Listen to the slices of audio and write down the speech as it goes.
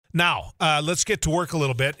Now, let's get to work a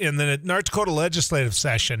little bit. In the North Dakota legislative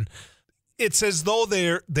session, it's as though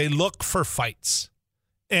they look for fights.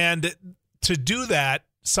 And to do that,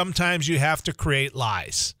 sometimes you have to create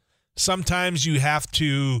lies. Sometimes you have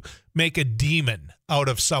to make a demon out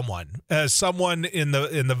of someone in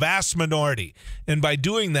the vast minority. And by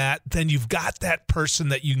doing that, then you've got that person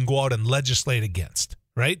that you can go out and legislate against,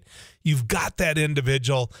 right? You've got that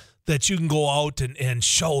individual that you can go out and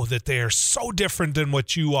show that they are so different than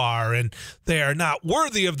what you are, and they are not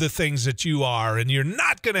worthy of the things that you are, and you're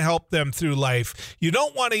not going to help them through life. You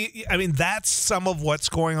don't want to, that's some of what's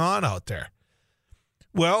going on out there.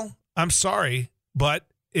 Well, I'm sorry, but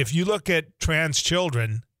if you look at trans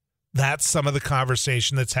children, that's some of the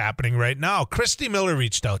conversation that's happening right now. Christy Miller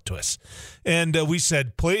reached out to us, and we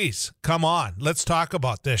said, please, come on, let's talk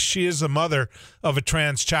about this. She is the mother of a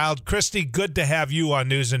trans child. Christy, good to have you on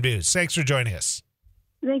News and Views. Thanks for joining us.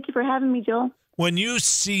 Thank you for having me, Joel. When you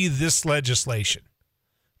see this legislation,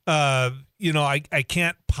 I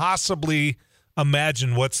can't possibly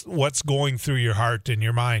imagine what's going through your heart and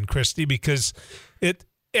your mind, Christy, because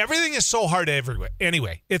everything is so hard everywhere.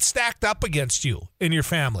 Anyway, it's stacked up against you and your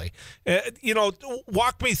family.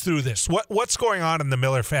 Walk me through this. What's going on in the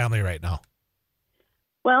Miller family right now?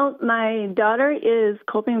 Well, my daughter is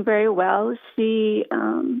coping very well. She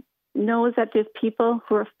knows that there's people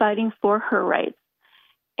who are fighting for her rights.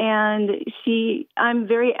 And I'm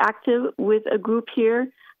very active with a group here,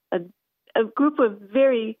 a group of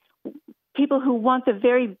people who want the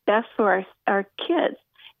very best for our kids.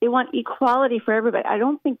 They want equality for everybody. I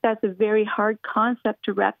don't think that's a very hard concept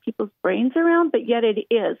to wrap people's brains around, but yet it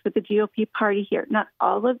is with the GOP party here. Not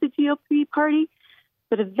all of the GOP party,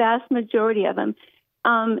 but a vast majority of them.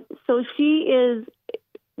 So she is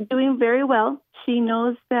doing very well. She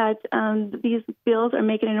knows that these bills are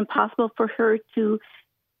making it impossible for her to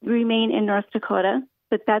remain in North Dakota,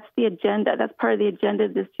 but that's the agenda. That's part of the agenda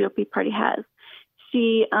this GOP party has.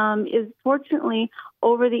 She is fortunately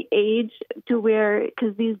over the age to where,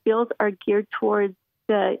 because these bills are geared towards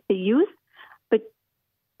the youth, but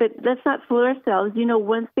let's not fool ourselves.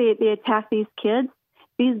 Once they attack these kids,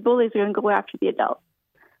 these bullies are going to go after the adults.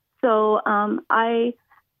 So I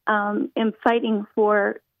am fighting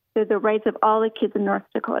for the rights of all the kids in North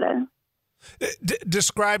Dakota.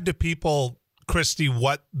 Describe to people, Christy,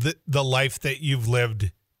 what the life that you've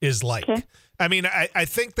lived is like. Okay. I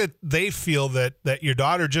think that they feel that your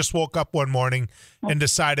daughter just woke up one morning and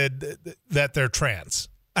decided that they're trans.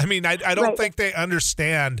 I don't think they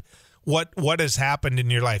understand what has happened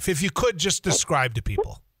in your life. If you could just describe to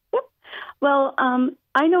people. Yep. Well,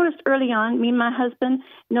 I noticed early on, me and my husband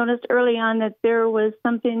noticed early on that there was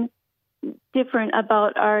something different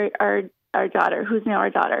about our daughter, who's now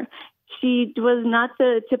our daughter. She was not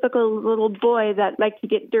the typical little boy that liked to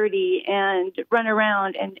get dirty and run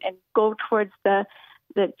around and go towards the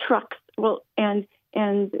trucks, and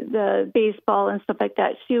the baseball and stuff like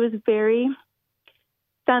that. She was very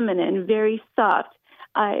feminine, very soft.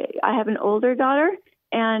 I have an older daughter,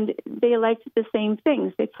 and they liked the same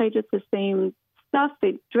things. They played with the same stuff.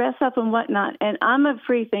 They dress up and whatnot. And I'm a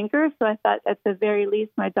free thinker, so I thought at the very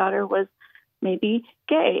least my daughter was maybe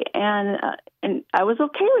gay, and I was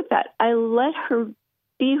okay with that. I let her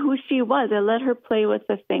be who she was. I let her play with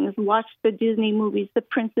the things, watch the Disney movies, the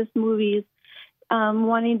princess movies,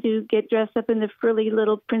 wanting to get dressed up in the frilly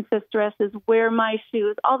little princess dresses, wear my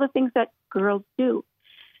shoes, all the things that girls do.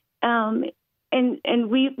 And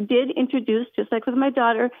we did introduce, just like with my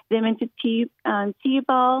daughter, them into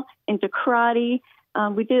t-ball, into karate.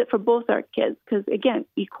 We did it for both our kids because, again,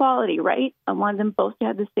 equality, right? I wanted them both to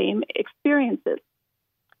have the same experiences.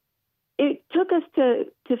 It took us to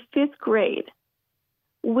fifth grade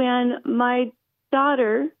when my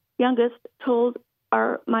daughter, youngest, told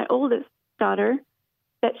my oldest daughter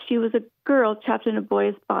that she was a girl trapped in a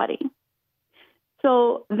boy's body.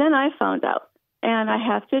 So then I found out, and I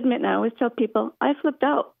have to admit, and I always tell people, I flipped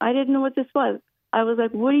out. I didn't know what this was. I was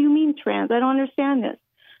like, what do you mean trans? I don't understand this.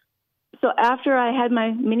 So after I had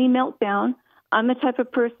my mini meltdown, I'm the type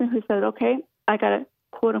of person who said, okay, I got to,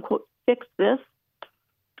 quote unquote, fix this.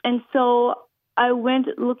 And so I went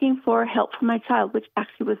looking for help for my child, which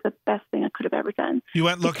actually was the best thing I could have ever done. You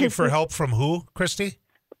went looking for help from who, Christy?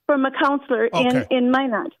 From a counselor in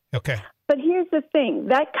Minot. Okay. But here's the thing.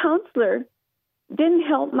 That counselor didn't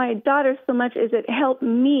help my daughter so much as it helped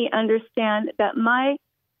me understand that my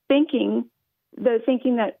thinking, the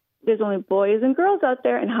thinking that there's only boys and girls out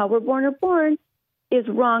there and how we're born is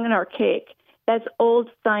wrong and archaic. That's old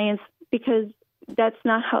science because that's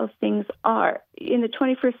not how things are. In the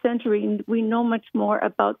 21st century, we know much more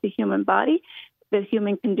about the human body, the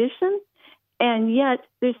human condition, And yet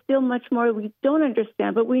there's still much more we don't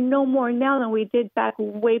understand, but we know more now than we did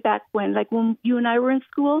way back when, like when you and I were in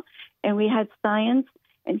school and we had science,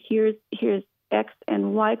 and here's X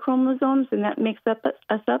and Y chromosomes, and that makes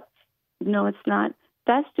us up. No, it's not.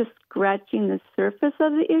 That's just scratching the surface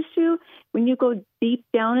of the issue. When you go deep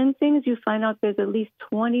down in things, you find out there's at least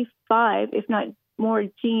 25, if not more,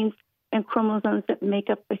 genes and chromosomes that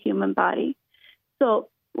make up the human body. So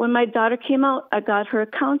when my daughter came out, I got her a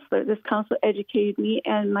counselor. This counselor educated me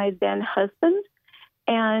and my then husband.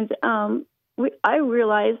 And I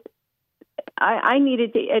realized I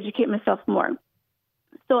needed to educate myself more.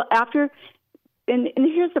 So after, and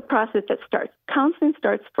here's the process that starts. Counseling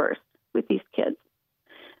starts first with these kids.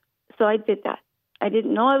 So I did that. I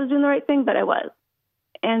didn't know I was doing the right thing, but I was.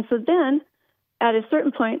 And so then at a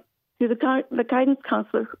certain point, through the guidance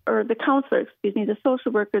counselor, or the counselor, the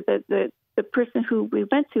social worker, the person who we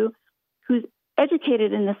went to, who's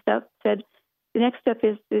educated in this stuff, said the next step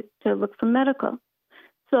is to look for medical.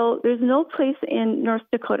 So there's no place in North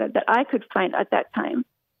Dakota that I could find at that time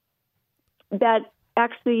that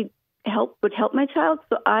actually would help my child.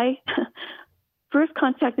 So I first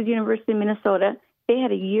contacted the University of Minnesota. They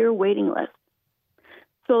had a year waiting list.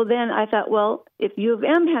 So then I thought, well, if U of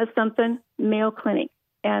M has something, Mayo Clinic.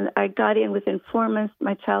 And I got in within 4 months.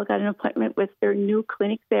 My child got an appointment with their new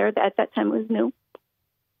clinic there. At that time, it was new.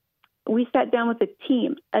 We sat down with a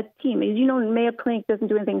team. As you know, Mayo Clinic doesn't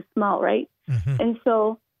do anything small, right? Mm-hmm. And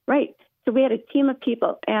so, so we had a team of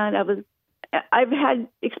people. And I've had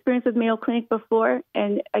experience with Mayo Clinic before.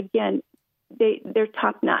 And again, they're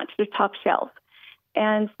top notch. They're top shelf.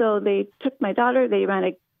 And so they took my daughter. They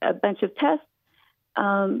ran a bunch of tests.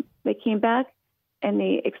 They came back and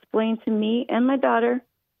they explained to me and my daughter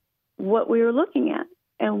what we were looking at.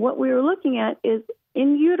 And what we were looking at is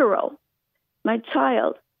in utero, my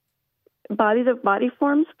child, the body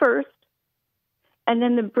forms first, and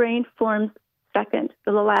then the brain forms second,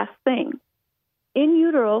 the last thing. In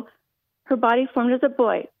utero, her body formed as a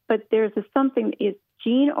boy, but there's something, it's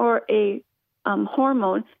gene or a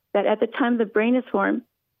hormone that at the time the brain is formed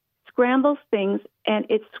scrambles things, and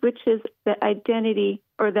it switches the identity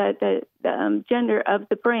or the gender of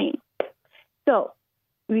the brain. So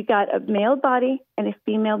we got a male body and a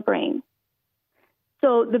female brain.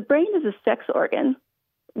 So the brain is a sex organ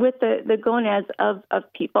with the gonads of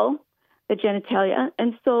people, the genitalia.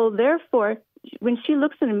 And so therefore, when she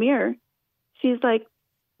looks in a mirror, she's like,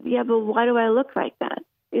 yeah, but why do I look like that?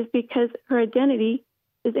 It's because her identity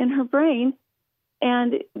is in her brain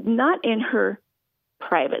and not in her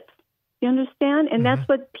privates. You understand? And that's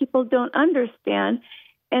what people don't understand.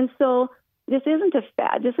 And so this isn't a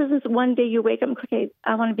fad. This isn't one day you wake up and, okay,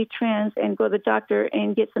 I want to be trans and go to the doctor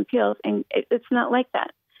and get some pills. And it's not like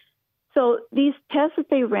that. So these tests that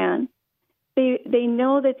they ran, they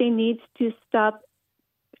know that they need to stop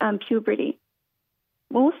puberty.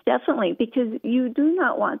 Most definitely, because you do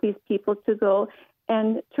not want these people to go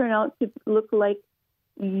and turn out to look like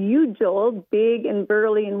you, Joel, big and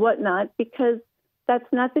burly and whatnot, because that's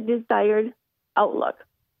not the desired outlook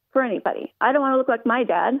for anybody. I don't want to look like my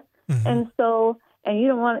dad. Mm-hmm. And you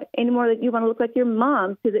don't want anymore that you want to look like your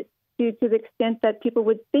mom to the extent that people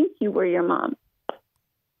would think you were your mom.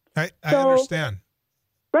 I understand.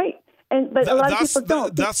 Right. But a lot of people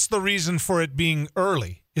don't. That's the reason for it being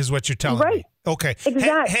early, is what you're telling me. Okay.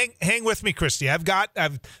 Exactly. Hang with me, Christy.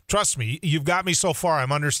 Trust me, you've got me so far.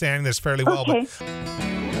 I'm understanding this fairly well. Okay.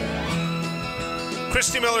 But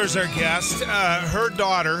Christy Miller is our guest. Her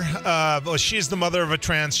daughter, she's the mother of a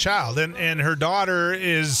trans child, and her daughter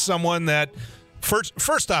is someone that,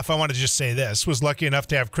 first off, I want to just say this, was lucky enough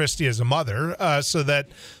to have Christy as a mother, so that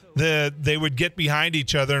they would get behind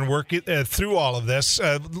each other and work through all of this.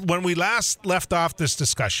 When we last left off this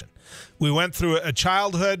discussion, we went through a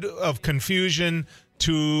childhood of confusion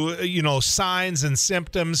to, signs and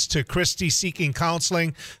symptoms, to Christy seeking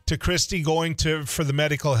counseling, to Christy going for the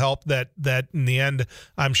medical help that in the end,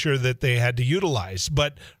 I'm sure that they had to utilize.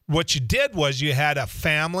 But what you did was you had a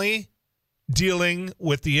family dealing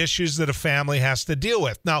with the issues that a family has to deal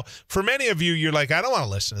with. Now, for many of you, you're like, I don't want to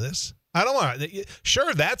listen to this. I don't want to.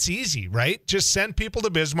 Sure, that's easy, right? Just send people to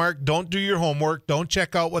Bismarck. Don't do your homework. Don't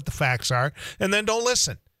check out what the facts are, and then don't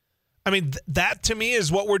listen. I mean, that to me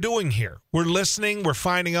is what we're doing here. We're listening, we're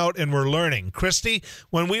finding out, and we're learning. Christy,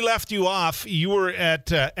 when we left you off, you were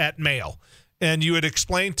at Mayo, and you had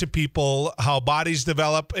explained to people how bodies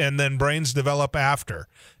develop and then brains develop after,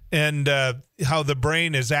 and how the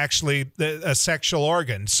brain is actually a sexual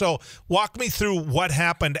organ. So walk me through what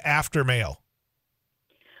happened after Mayo.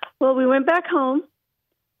 Well, we went back home,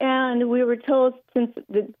 And we were told, since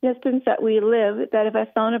the distance that we live, that if I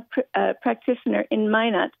found a practitioner in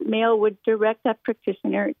Minot, Mayo would direct that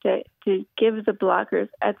practitioner to give the blockers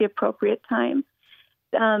at the appropriate time.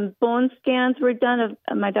 Bone scans were done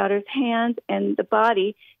of my daughter's hands and the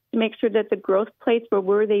body to make sure that the growth plates were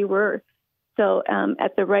where they were. So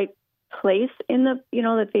at the right place in the,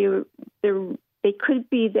 that they could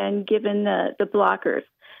be then given the blockers.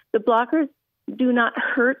 The blockers do not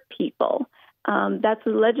hurt people. That's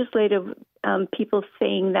legislative people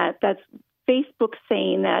saying that. That's Facebook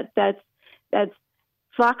saying that. That's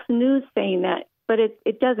Fox News saying that. But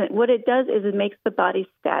it doesn't. What it does is it makes the body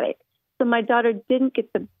static. So my daughter didn't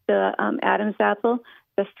get the Adam's apple,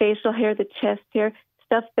 the facial hair, the chest hair,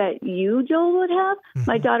 stuff that you, Joel, would have. Mm-hmm.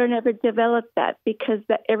 My daughter never developed that because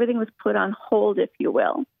everything was put on hold, if you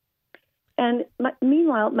will. And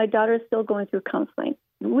meanwhile, my daughter is still going through counseling.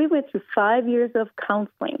 We went through 5 years of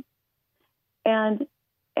counseling. And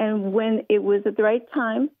when it was at the right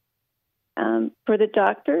time for the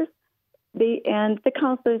doctors, the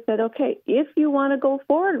counselor said, okay, if you want to go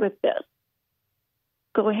forward with this,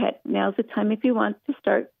 go ahead. Now's the time. If you want to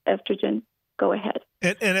start estrogen, go ahead.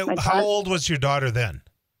 How old was your daughter then?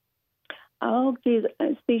 Oh, geez.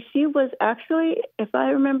 See, she was actually, if I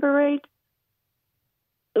remember right,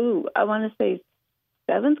 I want to say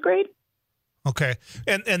 7th grade. Okay.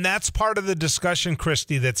 And that's part of the discussion,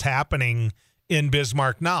 Christy, that's happening in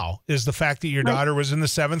Bismarck now, is the fact that your daughter was in the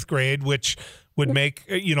 7th grade, which would make,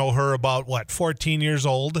 her about, 14 years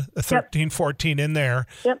old, 13, 14 in there.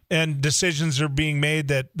 Yep. And decisions are being made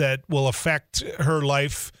that will affect her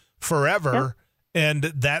life forever. Yep. And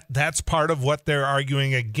that's part of what they're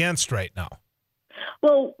arguing against right now.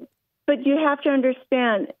 Well, but you have to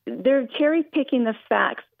understand, they're cherry-picking the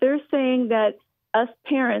facts. They're saying that us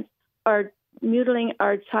parents are mutilating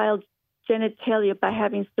our child's genitalia by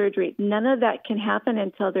having surgery. None of that can happen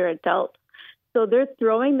until they're adults. So they're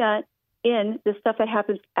throwing that in, the stuff that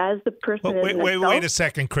happens as the person is an adult. Wait a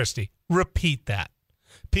second, Christy. Repeat that.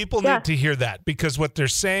 People need to hear that, because what they're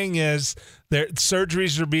saying is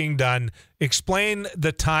surgeries are being done. Explain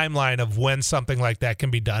the timeline of when something like that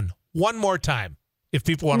can be done one more time, if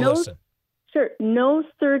people want to listen. Sure. No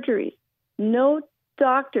surgeries. No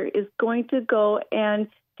doctor is going to go and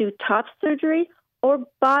do top surgery or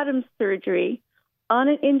bottom surgery on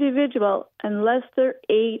an individual unless they're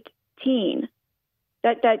 18.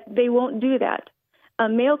 That they won't do that. A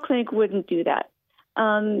Mayo Clinic wouldn't do that.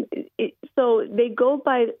 So they go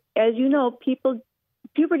by, as you know,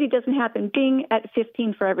 puberty doesn't happen bing at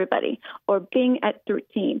 15 for everybody or bing at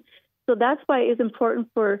 13. So that's why it's important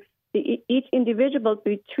for each individual to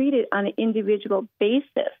be treated on an individual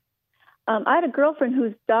basis. I had a girlfriend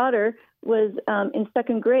whose daughter was in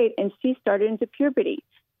 2nd grade, and she started into puberty.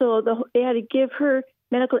 So they had to give her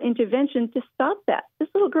medical intervention to stop that. This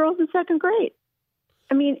little girl's in 2nd grade.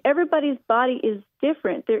 I mean, everybody's body is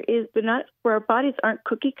different. Our bodies aren't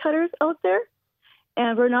cookie cutters out there,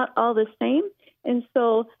 and we're not all the same. And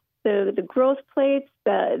so the growth plates,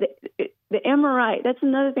 the MRI, that's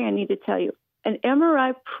another thing I need to tell you. An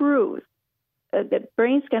MRI proves the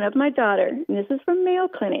brain scan of my daughter, and this is from Mayo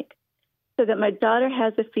Clinic, so that my daughter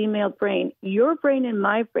has a female brain. Your brain and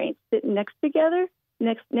my brain sitting next to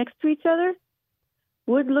each other,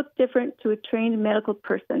 would look different to a trained medical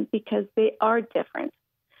person because they are different.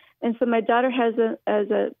 And so my daughter has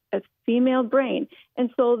a female brain,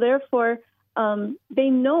 and so therefore they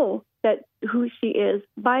know that who she is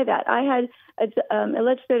by that. I had a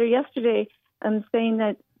legislator yesterday saying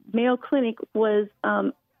that Mayo Clinic was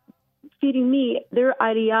feeding me their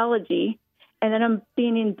ideology, and that I'm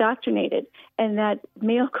being indoctrinated, and that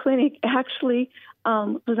Mayo Clinic actually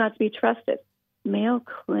was not to be trusted. Mayo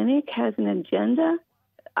Clinic has an agenda?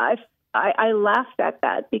 I laughed at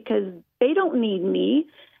that because they don't need me.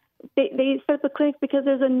 They set up a clinic because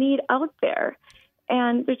there's a need out there,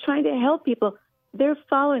 and they're trying to help people. They're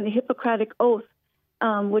following the Hippocratic Oath,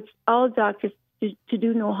 which all doctors to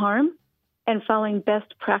do no harm, and following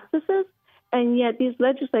best practices. And yet these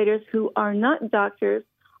legislators who are not doctors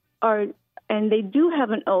and they do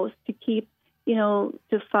have an oath to keep, to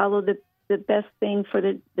follow the best thing for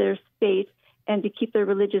their state and to keep their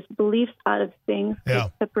religious beliefs out of things,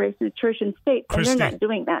 like separation of church and state. Christy, and they're not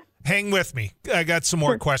doing that. Hang with me. I got some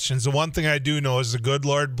more questions. The one thing I do know is the good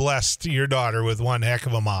Lord blessed your daughter with one heck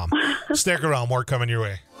of a mom. Stick around. More coming your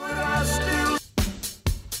way.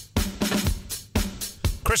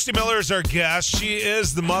 Christy Miller is our guest. She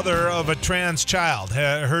is the mother of a trans child.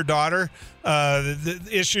 Her daughter, the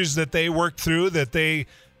issues that they worked through, that they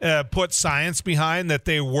put science behind, that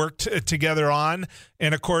they worked together on.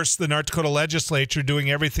 And, of course, the North Dakota legislature doing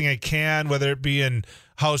everything it can, whether it be in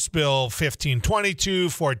House Bill 1522,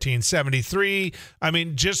 1473. I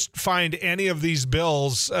mean, just find any of these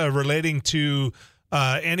bills relating to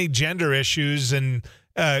any gender issues. And,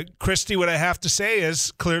 Christy, what I have to say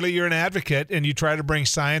is clearly you're an advocate and you try to bring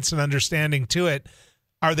science and understanding to it.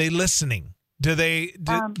 Are they listening? Do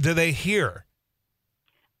they hear?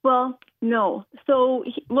 Well, no. So,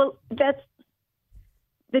 that's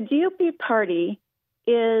the GOP party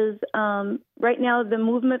is right now the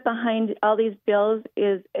movement behind all these bills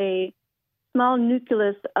is a small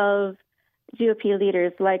nucleus of GOP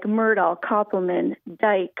leaders like Myrdal, Koppelman,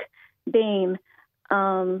 Dyke, Boehm.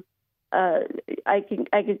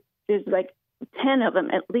 There's like 10 of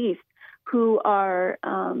them at least who are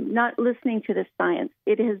not listening to the science.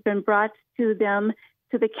 It has been brought to them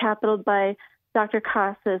to the Capitol by Dr.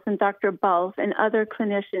 Casas and Dr. Balf and other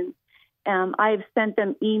clinicians. I've sent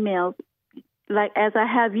them emails, like as I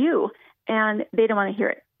have you, and they don't want to hear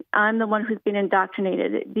it. I'm the one who's been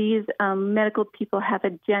indoctrinated. These medical people have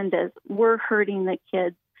agendas. We're hurting the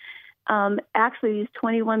kids. Actually, these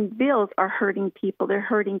 21 bills are hurting people. They're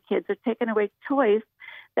hurting kids. They're taking away choice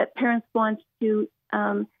that parents want to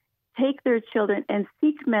take their children and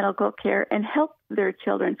seek medical care and help their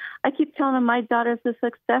children. I keep telling them my daughter's a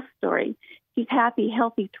success story. She's happy,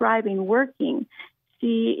 healthy, thriving, working.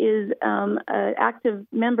 She is an active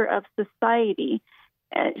member of society.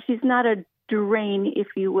 She's not a drain, if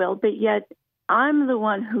you will, but yet I'm the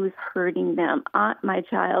one who's hurting them, my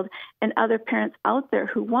child, and other parents out there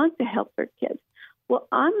who want to help their kids. Well,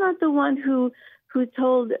 I'm not the one who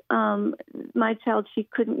told my child she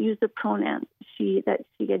couldn't use the pronouns that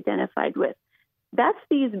she identified with. That's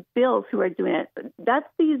these bills who are doing it. That's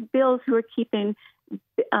these bills who are keeping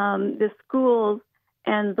the schools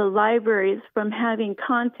and the libraries from having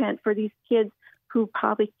content for these kids who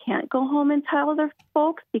probably can't go home and tell their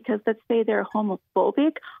folks because, let's say, they're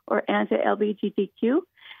homophobic or anti-LGBTQ.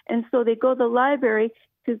 And so they go to the library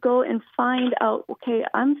to go and find out, okay,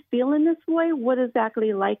 I'm feeling this way. What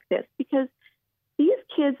exactly like this? Because these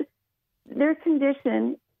kids, their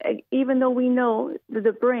condition, even though we know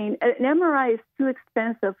the brain, an MRI is too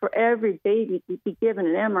expensive for every baby to be given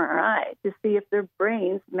an MRI to see if their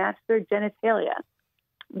brains match their genitalia.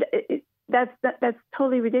 That's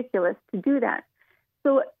totally ridiculous to do that.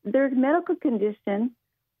 So their medical condition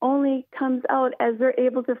only comes out as they're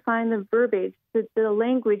able to find the verbiage, the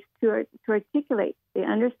language to articulate. They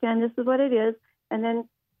understand this is what it is, and then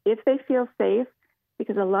if they feel safe,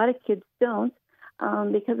 because a lot of kids don't,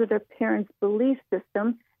 because of their parents' belief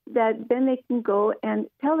system, that then they can go and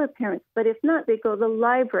tell their parents. But if not, they go to the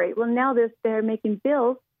library. Well, now they're making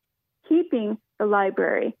bills keeping the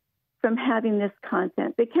library from having this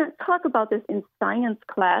content. They can't talk about this in science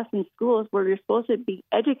class in schools where we're supposed to be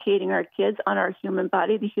educating our kids on our human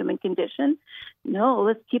body, the human condition. No,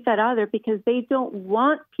 let's keep that out of there because they don't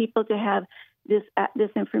want people to have this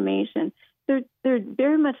information. They're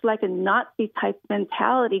very much like a Nazi type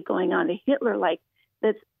mentality going on, a Hitler like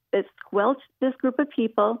that's squelch this group of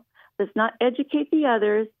people, does not educate the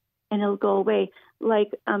others, and it'll go away. Like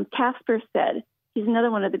Casper said, he's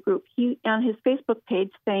another one of the group. He on his Facebook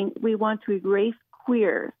page saying, we want to erase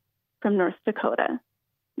queers from North Dakota.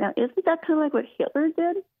 Now, isn't that kind of like what Hitler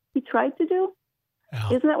did? He tried to do? Oh.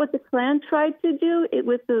 Isn't that what the Klan tried to do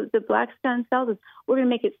with the blacks down south? We're going to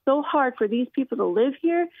make it so hard for these people to live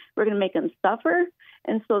here. We're going to make them suffer.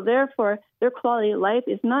 And so, therefore, their quality of life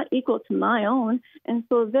is not equal to my own. And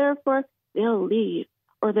so, therefore, they'll leave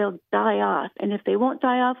or they'll die off. And if they won't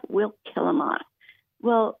die off, we'll kill them off.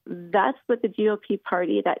 Well, that's what the GOP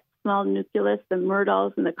party, that small nucleus, the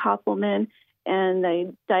Myrdals and the Koppelman and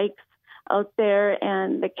the Dykes out there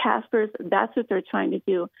and the Caspers, that's what they're trying to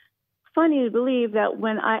do. Funny to believe that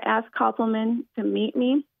when I asked Koppelman to meet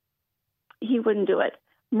me, he wouldn't do it.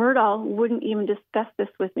 Myrdal wouldn't even discuss this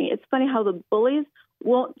with me. It's funny how the bullies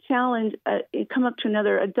won't come up to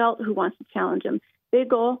another adult who wants to challenge them. They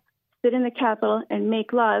go sit in the Capitol and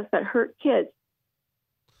make laws that hurt kids.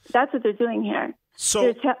 That's what they're doing here. So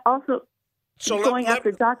they're also going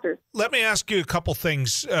after doctors. Let me ask you a couple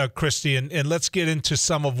things, Christy, and let's get into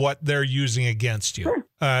some of what they're using against you.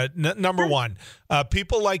 Sure. Number one,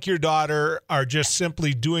 people like your daughter are just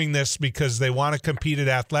simply doing this because they want to compete at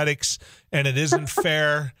athletics, and it isn't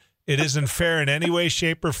fair. It isn't fair in any way,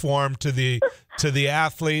 shape, or form to the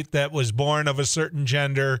athlete that was born of a certain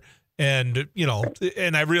gender. And,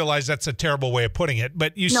 and I realize that's a terrible way of putting it,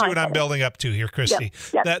 but you see what I'm building up to here, Christy,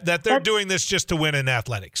 that they're doing this just to win in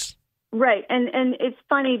athletics. Right. And it's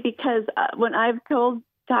funny because when I've told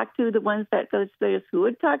talked to the ones that legislators who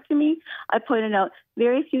would talk to me, I pointed out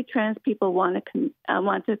very few trans people want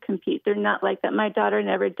to compete. They're not like that. My daughter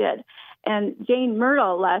never did. And Jane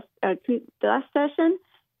Myrtle last session,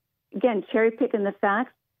 again, cherry picking the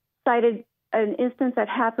facts, cited an instance that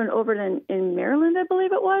happened over in Maryland, I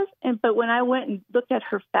believe it was. But when I went and looked at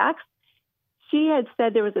her facts, she had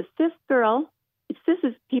said there was a cis girl. Cis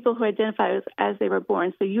is people who identify as they were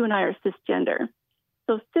born. So you and I are cisgender.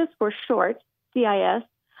 So cis for short, CIS,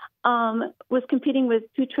 was competing with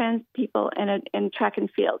two trans people in track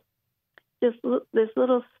and field. This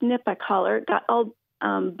little snip, I call her, got all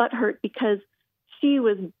butthurt because she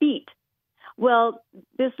was beat. Well,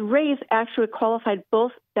 this race actually qualified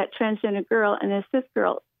both that transgender girl and a cis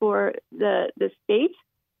girl for the state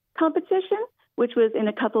competition, which was in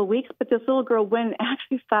a couple of weeks. But this little girl went and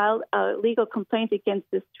actually filed a legal complaint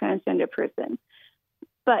against this transgender person.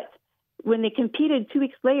 But when they competed 2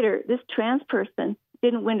 weeks later, this trans person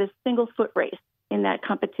didn't win a single foot race in that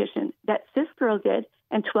competition. That cis girl did,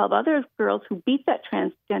 and 12 other girls who beat that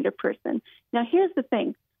transgender person. Now, here's the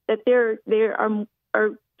thing, that they are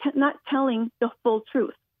not telling the full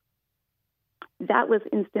truth. That was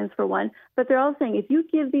instance for one. But they're all saying if you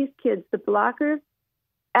give these kids the blockers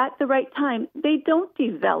at the right time, they don't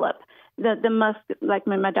develop the muscle, like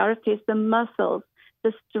in my daughter's case, the muscles,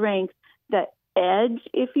 the strength, the edge,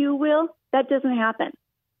 if you will. That doesn't happen.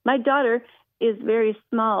 My daughter is very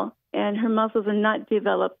small, and her muscles are not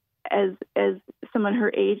developed as someone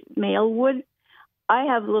her age, male, would. I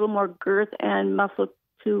have a little more girth and muscle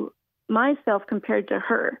to myself compared to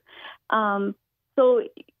her. So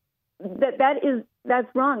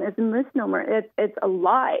that's wrong. It's a misnomer. It's a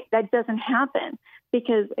lie. That doesn't happen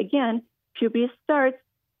because, again, puberty starts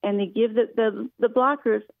and they give the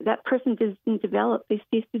blockers. That person doesn't develop. They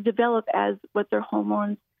cease to develop as what their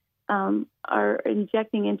hormones are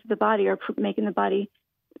injecting into the body or making the body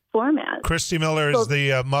form as. Christy Miller is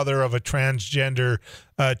the mother of a transgender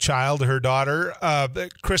child, her daughter.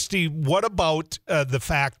 Christy, what about the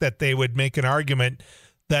fact that they would make an argument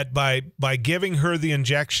that by giving her the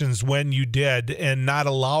injections when you did and not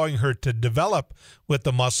allowing her to develop with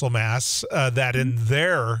the muscle mass that in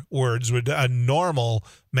their words would a normal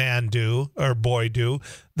man do or boy do,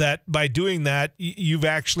 that by doing that, you've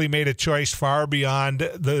actually made a choice far beyond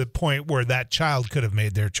the point where that child could have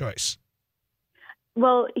made their choice?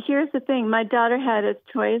 Well, here's the thing. My daughter had a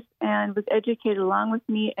choice and was educated along with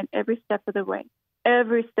me in every step of the way.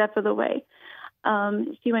 Every step of the way.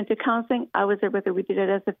 She went to counseling. I was there with her. We did it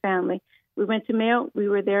as a family. We went to Mayo. We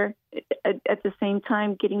were there at the same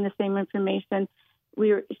time, getting the same information.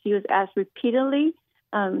 She was asked repeatedly,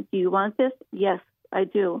 do you want this? Yes, I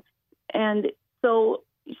do. And so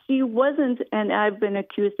she wasn't, and I've been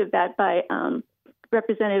accused of that by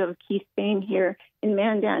Representative Keith Bain here in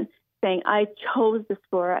Mandan, saying, I chose this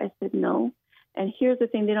for her. I said, no. And here's the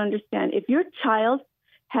thing they don't understand. If your child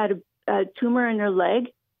had a tumor in her leg,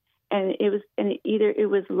 and either it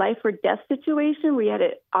was life or death situation where you had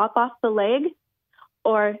to op off the leg,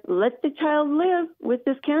 or let the child live with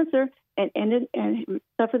this cancer and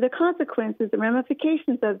suffer the consequences, the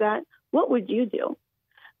ramifications of that, what would you do?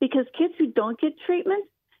 Because kids who don't get treatment,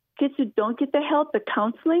 kids who don't get the help, the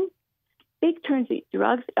counseling, they turn to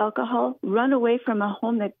drugs, alcohol, run away from a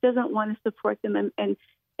home that doesn't want to support them and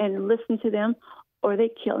listen to them, or they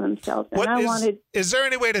kill themselves. Is there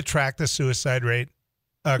any way to track the suicide rate?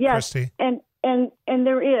 Yes, Christy? and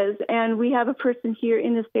there is, and we have a person here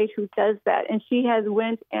in the state who does that, and she has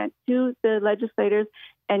went to the legislators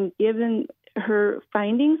and given her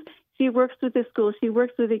findings. She works with the schools, she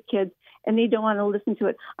works with the kids, and they don't want to listen to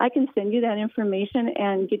it. I can send you that information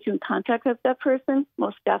and get you in contact with that person,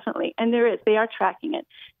 most definitely. And they are tracking it,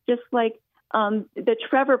 just like the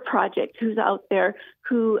Trevor Project, who's out there,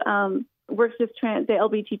 who works with the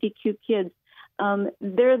LGBTQ kids.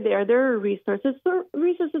 They're there. There are resources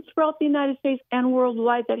throughout the United States and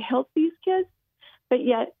worldwide that help these kids. But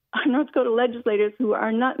yet, our North Dakota legislators, who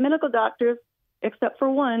are not medical doctors, except for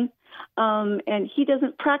one, and he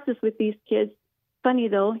doesn't practice with these kids. Funny,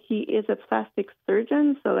 though, he is a plastic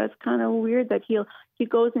surgeon, so that's kind of weird that he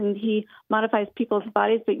goes and he modifies people's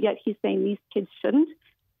bodies, but yet he's saying these kids shouldn't.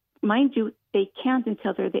 Mind you, they can't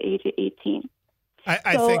until they're the age of 18.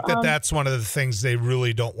 I think that's one of the things they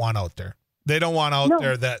really don't want out there. They don't want out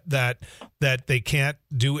there that they can't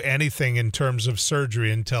do anything in terms of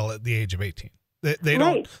surgery until at the age of 18. They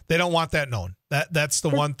don't want that known. That's the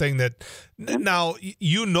one thing that now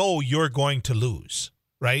you're going to lose,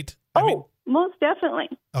 right? Most definitely.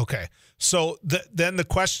 Okay. So then the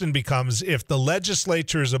question becomes, if the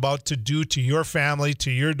legislature is about to do to your family,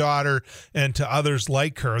 to your daughter, and to others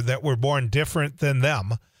like her that were born different than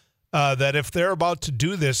them, that if they're about to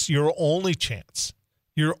do this, your only chance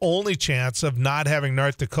of not having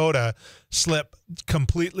North Dakota slip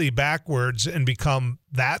completely backwards and become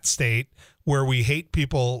that state where we hate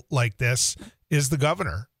people like this is the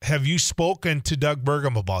governor. Have you spoken to Doug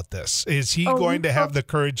Burgum about this? Is he going to have the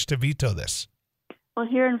courage to veto this? Well,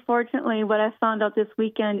 here, unfortunately, what I found out this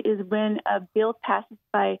weekend is when a bill passes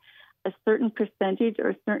by a certain percentage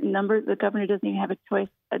or a certain number, the governor doesn't even have a choice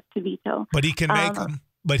to veto. But he can make them.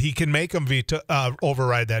 But he can make them veto,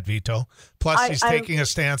 override that veto. Plus, he's taking a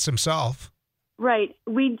stance himself. Right.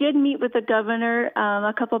 We did meet with the governor,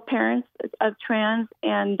 a couple of parents of trans,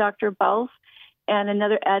 and Dr. Balf, and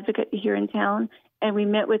another advocate here in town. And we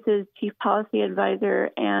met with his chief policy advisor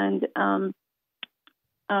and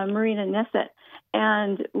Marina Nessett.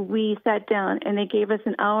 And we sat down, and they gave us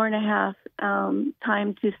an hour and a half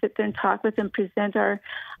time to sit there and talk with them, present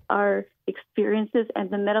our experiences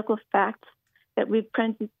and the medical facts that we've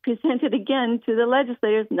presented again to the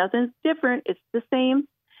legislators. Nothing's different. It's the same.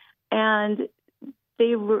 And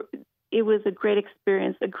it was a great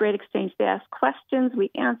experience, a great exchange. They asked questions. We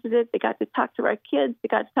answered it. They got to talk to our kids. They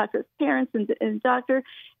got to talk to his parents and the doctor.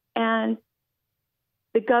 And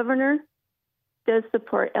the governor does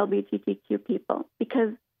support LGBTQ people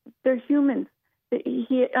because they're humans.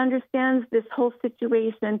 He understands this whole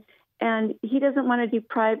situation, and he doesn't want to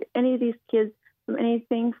deprive any of these kids from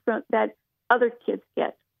anything that other kids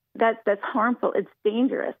get. That's harmful. It's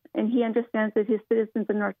dangerous. And he understands that his citizens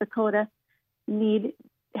in North Dakota need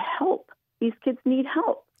help. These kids need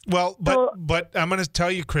help. Well, but I'm going to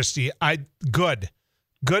tell you, Christy,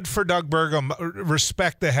 Good for Doug Burgum.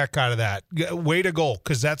 Respect the heck out of that. Way to go,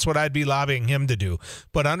 because that's what I'd be lobbying him to do.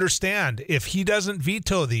 But understand, if he doesn't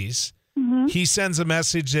veto these, he sends a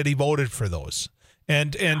message that he voted for those.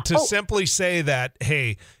 And to simply say that,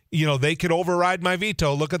 hey, they could override my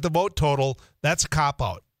veto, look at the vote total, that's a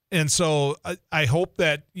cop-out. And so I hope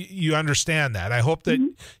that you understand that. I hope that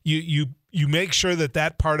you make sure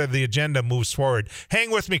that part of the agenda moves forward.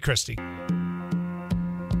 Hang with me, Christy.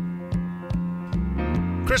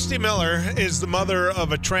 Christy Miller is the mother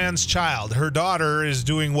of a trans child. Her daughter is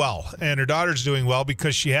doing well, and her daughter's doing well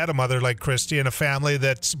because she had a mother like Christy and a family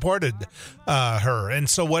that supported her. And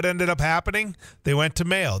so what ended up happening? They went to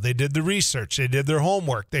Mayo. They did the research. They did their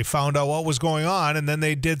homework. They found out what was going on, and then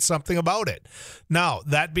they did something about it. Now,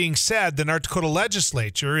 that being said, the North Dakota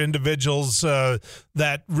legislature, individuals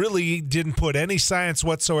that really didn't put any science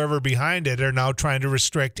whatsoever behind it, are now trying to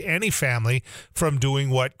restrict any family from doing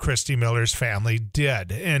what Christy Miller's family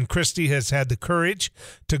did. And Christy has had the courage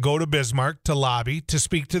to go to Bismarck to lobby, to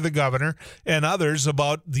speak to the governor and others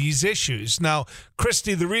about these issues. Now,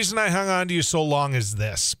 Christy, the reason I hung on to you so long is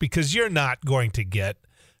this, because you're not going to get,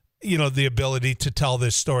 the ability to tell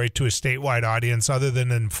this story to a statewide audience other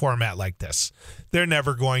than in format like this. They're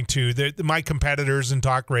never going to. My competitors in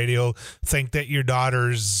talk radio think that your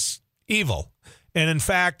daughter's evil. And in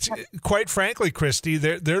fact, quite frankly, Christy,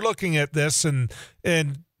 they're looking at this and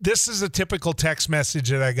this is a typical text message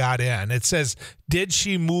that I got in. It says, "Did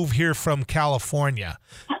she move here from California?"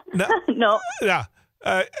 No. Yeah.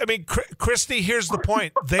 Christy, here's the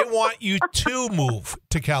point. They want you to move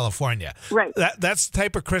to California. Right. That's the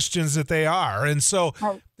type of Christians that they are. And so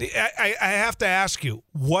I have to ask you,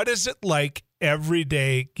 what is it like every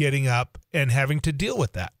day getting up and having to deal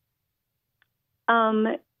with that?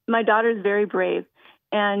 My daughter's very brave,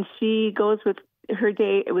 and she goes with her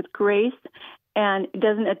day with grace and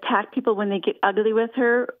doesn't attack people when they get ugly with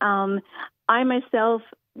her. I myself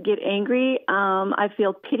get angry. I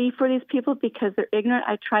feel pity for these people because they're ignorant.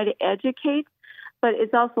 I try to educate, but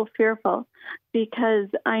it's also fearful because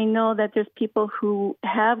I know that there's people who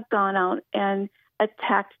have gone out and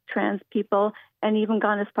attacked trans people and even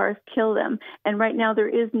gone as far as kill them. And right now there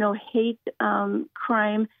is no hate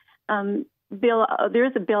crime bill. There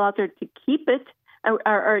is a bill out there to keep it,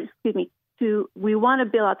 or excuse me, we want a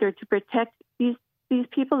bill out there to protect these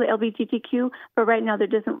people, the LGBTQ, but right now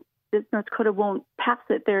North Dakota won't pass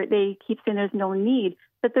it. They keep saying there's no need,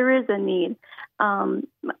 but there is a need.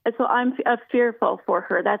 So I'm fearful for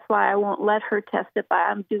her. That's why I won't let her testify.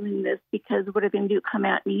 I'm doing this because what are they going to do? Come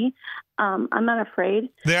at me? I'm not afraid.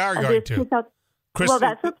 They are going to. Christy, well,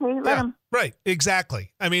 that's okay. Let them. Right,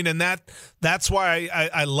 exactly. And that's why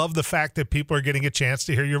I love the fact that people are getting a chance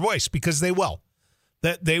to hear your voice, because they will.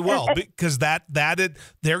 That they will, because they're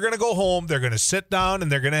going to go home, they're going to sit down,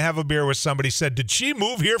 and they're going to have a beer with somebody. Said, "Did she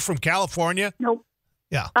move here from California?" Nope.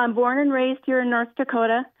 Yeah. I'm born and raised here in North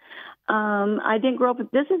Dakota. I didn't grow up.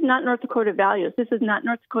 This is not North Dakota values. This is not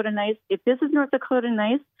North Dakota nice. If this is North Dakota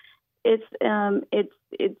nice, it's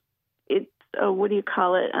what do you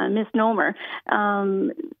call it? A misnomer.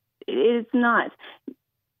 It's not.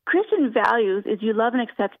 Christian values is you love and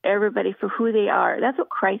accept everybody for who they are. That's what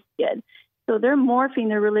Christ did. So they're morphing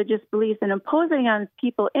their religious beliefs and imposing on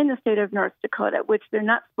people in the state of North Dakota, which they're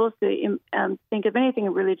not supposed to think of anything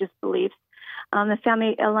of religious beliefs. The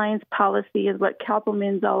Family Alliance policy is what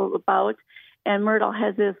Kalpelman's all about. And Myrtle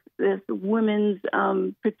has this women's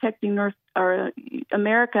protecting North or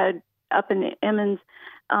America up in Emmons.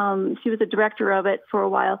 She was the director of it for a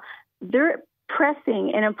while. They're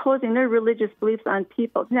pressing and imposing their religious beliefs on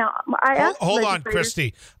people. Now, hold on,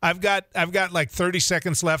 Christy. I've got like 30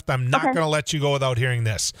 seconds left. I'm not going to let you go without hearing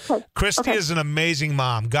this. Okay. Christy is an amazing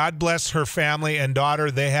mom. God bless her family and daughter.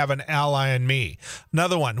 They have an ally in me.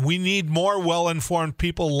 Another one. We need more well-informed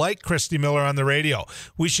people like Christy Miller on the radio.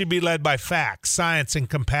 We should be led by facts, science, and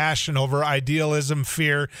compassion over idealism,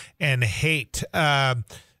 fear, and hate.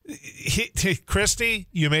 Christy,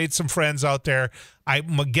 you made some friends out there.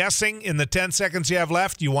 I'm guessing in the 10 seconds you have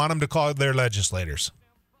left, you want them to call their legislators.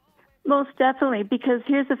 Most definitely, because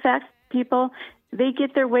here's the fact, people, they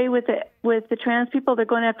get their way with the trans people. They're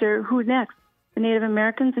going after who next? The Native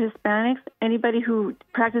Americans, the Hispanics, anybody who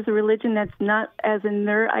practices a religion that's not as in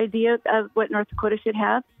their idea of what North Dakota should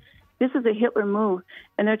have. This is a Hitler move,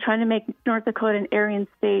 and they're trying to make North Dakota an Aryan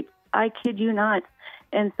state. I kid you not.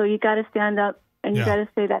 And so you got to stand up. And you got to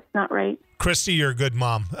say that's not right. Christy, you're a good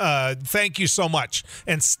mom. Thank you so much.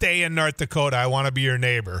 And stay in North Dakota. I want to be your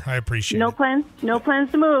neighbor. I appreciate it. No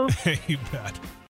plans to move. You bet.